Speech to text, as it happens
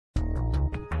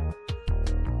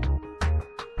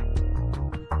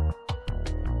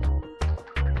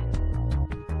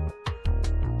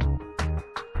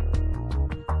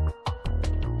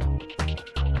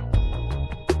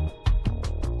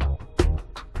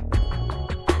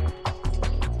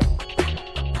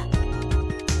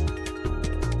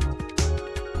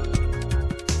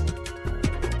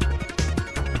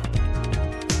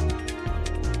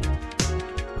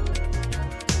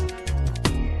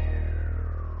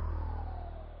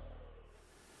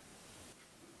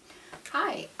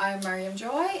I'm Miriam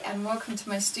Joy and welcome to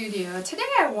my studio. Today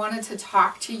I wanted to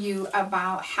talk to you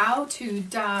about how to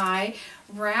dye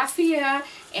raffia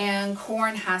and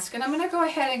corn husk. And I'm going to go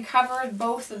ahead and cover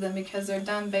both of them because they're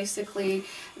done basically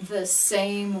the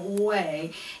same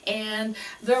way. And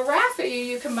the raffia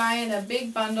you can buy in a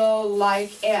big bundle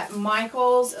like at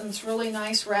Michael's, and it's really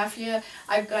nice raffia.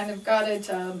 I've kind of got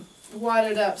it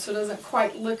wadded up so it doesn't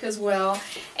quite look as well.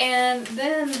 And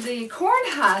then the corn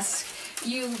husk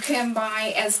you can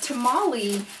buy as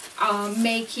tamale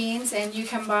makings, and you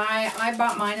can buy, I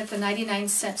bought mine at the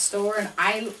 99-cent store, and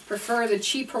I prefer the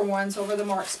cheaper ones over the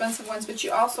more expensive ones, but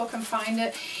you also can find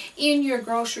it in your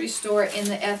grocery store in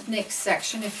the ethnic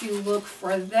section if you look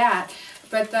for that.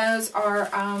 But those are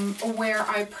where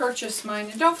I purchased mine.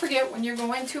 And don't forget, when you're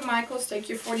going to Michael's, take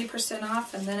your 40%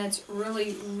 off, and then it's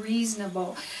really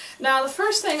reasonable. Now, the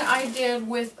first thing I did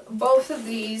with both of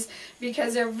these,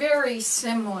 because they're very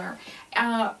similar,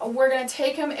 we're going to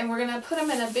take them and we're going to put them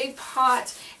in a big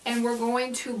pot and we're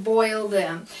going to boil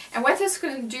them. And what that's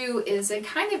going to do is they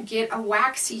kind of get a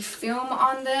waxy film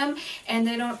on them, and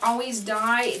they don't always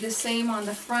dye the same on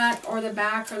the front or the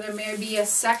back, or there may be a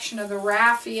section of the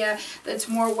raffia that's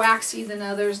more waxy than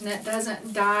others and it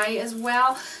doesn't dye as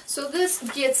well. So this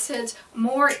gets it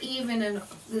more even and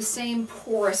the same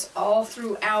porous all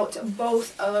throughout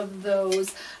both of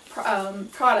those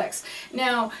products.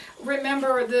 Now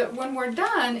remember that when we're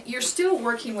done, you're still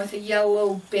working with a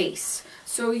yellow base.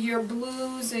 So your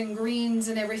blues and greens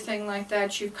and everything like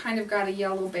that, you've kind of got a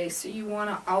yellow base. So you want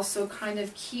to also kind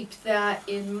of keep that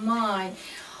in mind.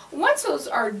 Once those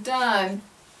are done,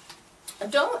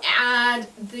 don't add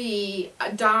the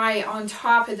dye on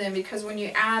top of them, because when you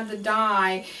add the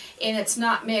dye and it's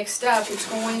not mixed up, it's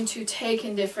going to take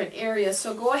in different areas.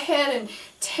 So go ahead and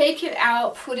take it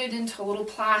out, put it into a little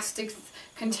plastic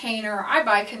container. I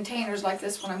buy containers like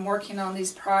this when I'm working on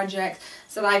these projects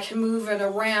so that I can move it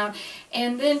around.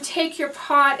 And then take your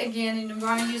pot again, and you're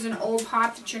going to use an old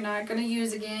pot that you're not going to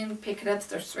use again. Pick it up at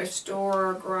the thrift store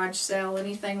or garage sale,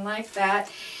 anything like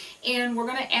that. And we're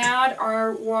going to add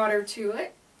our water to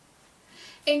it.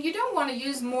 And you don't want to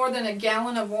use more than a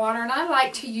gallon of water, and I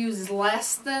like to use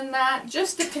less than that,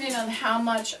 just depending on how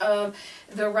much of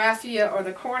the raffia or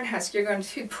the corn husk you're going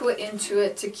to put into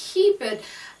it to keep it.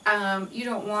 You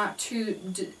don't want to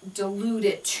dilute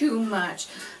it too much.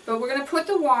 But we're going to put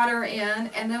the water in,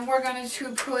 and then we're going to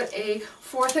put a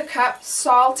 1/4 cup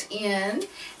salt in,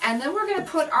 and then we're going to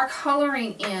put our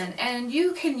coloring in. And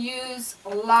you can use a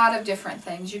lot of different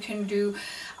things. You can do,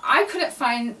 I couldn't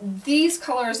find these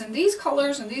colors and these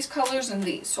colors and these colors and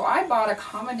these, so I bought a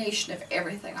combination of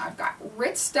everything. I've got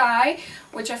Ritz dye,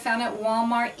 which I found at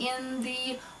Walmart in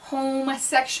the home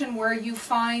section where you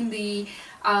find the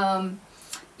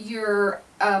your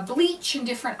bleach and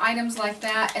different items like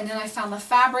that, and then I found the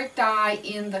fabric dye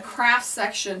in the craft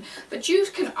section. But you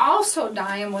can also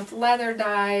dye them with leather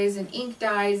dyes and ink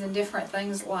dyes and different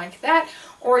things like that,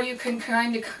 or you can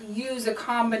kind of use a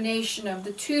combination of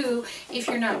the two if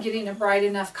you're not getting a bright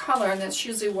enough color, and that's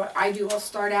usually what I do. I'll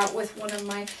start out with one of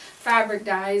my fabric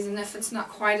dyes, and if it's not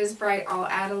quite as bright, I'll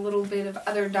add a little bit of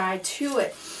other dye to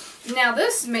it. Now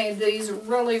this made these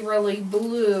really, really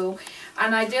blue,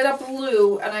 and I did a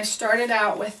blue, and I started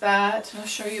out with that. I'll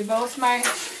show you both my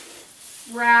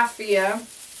raffia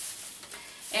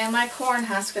and my corn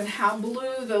husk and how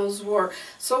blue those were.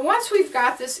 So once we've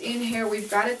got this in here, we've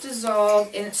got it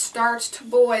dissolved and it starts to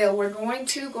boil, we're going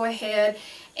to go ahead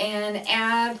and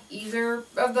add either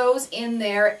of those in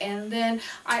there, and then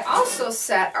I also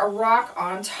set a rock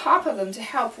on top of them to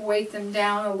help weight them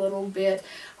down a little bit.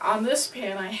 On this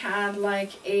pan I had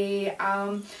like a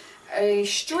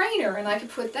strainer, and I could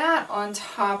put that on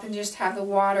top and just have the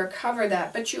water cover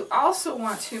that. But you also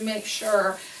want to make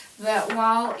sure that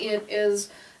while it is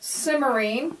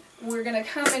simmering, we're going to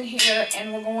come in here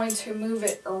and we're going to move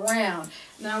it around.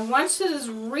 Now once it has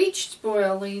reached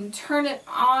boiling, turn it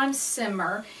on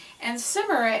simmer and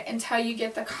simmer it until you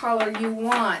get the color you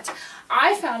want.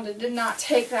 I found it did not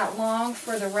take that long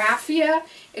for the raffia.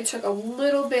 It took a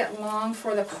little bit long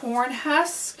for the corn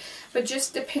husk, but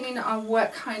just depending on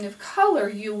what kind of color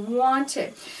you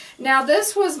wanted. Now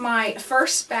this was my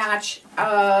first batch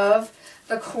of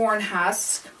the corn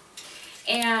husk,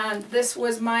 and this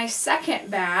was my second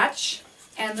batch,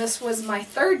 and this was my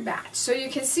third batch. So you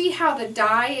can see how the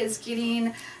dye is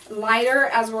getting lighter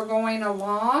as we're going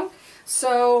along.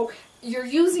 So you're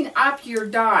using up your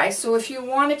dye, so if you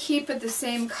want to keep it the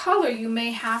same color, you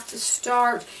may have to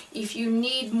start, if you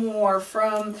need more,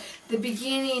 from the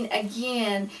beginning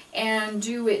again and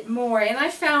do it more. And I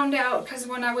found out, because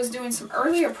when I was doing some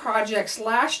earlier projects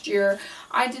last year,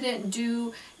 I didn't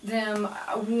do them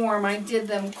warm, I did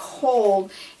them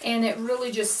cold, and it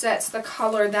really just sets the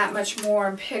color that much more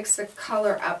and picks the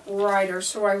color up brighter.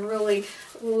 So I really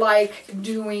like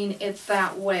doing it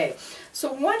that way.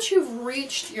 So once you've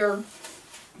reached your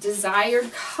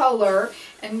desired color,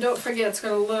 and don't forget it's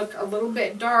going to look a little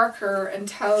bit darker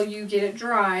until you get it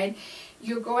dried,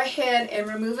 you'll go ahead and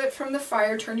remove it from the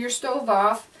fire, turn your stove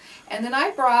off, and then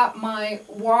I brought my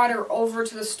water over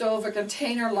to the stove, a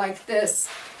container like this,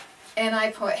 and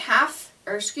I put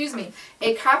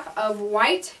a cup of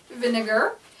white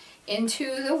vinegar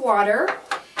into the water,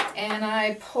 and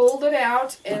I pulled it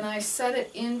out and I set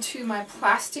it into my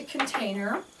plastic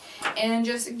container, and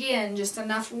just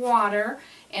enough water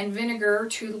and vinegar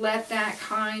to let that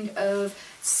kind of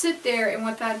sit there. And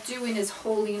what that's doing is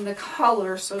holding the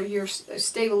color, so you're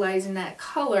stabilizing that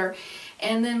color,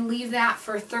 and then leave that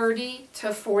for 30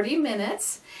 to 40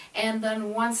 minutes. And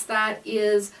then once that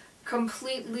is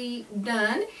completely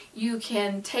done, you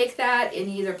can take that and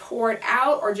either pour it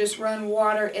out or just run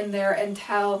water in there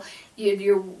until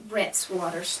your rinse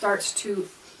water starts to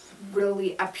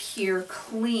really appear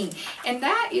clean. And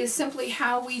that is simply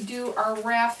how we do our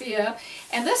raffia.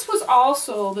 And this was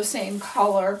also the same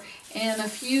color and a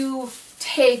few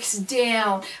takes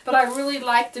down, but I really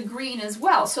like the green as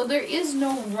well. So there is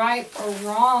no right or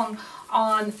wrong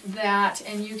on that,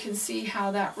 and you can see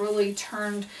how that really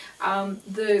turned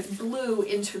the blue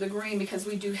into the green, because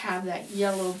we do have that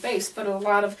yellow base. But a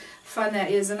lot of fun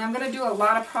that is, and I'm going to do a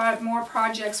lot of more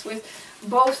projects with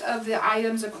both of the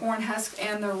items, the corn husk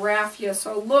and the raffia,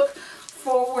 so look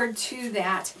forward to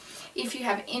that. If you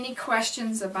have any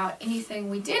questions about anything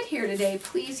we did here today,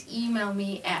 please email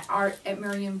me at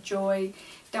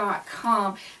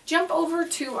art@miriamjoy.com. Jump over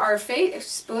to our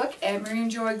Facebook at Miriam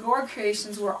Joy Gourd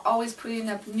Creations. We're always putting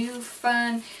up new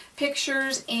fun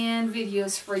pictures and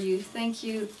videos for you. Thank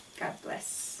you. God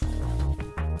bless.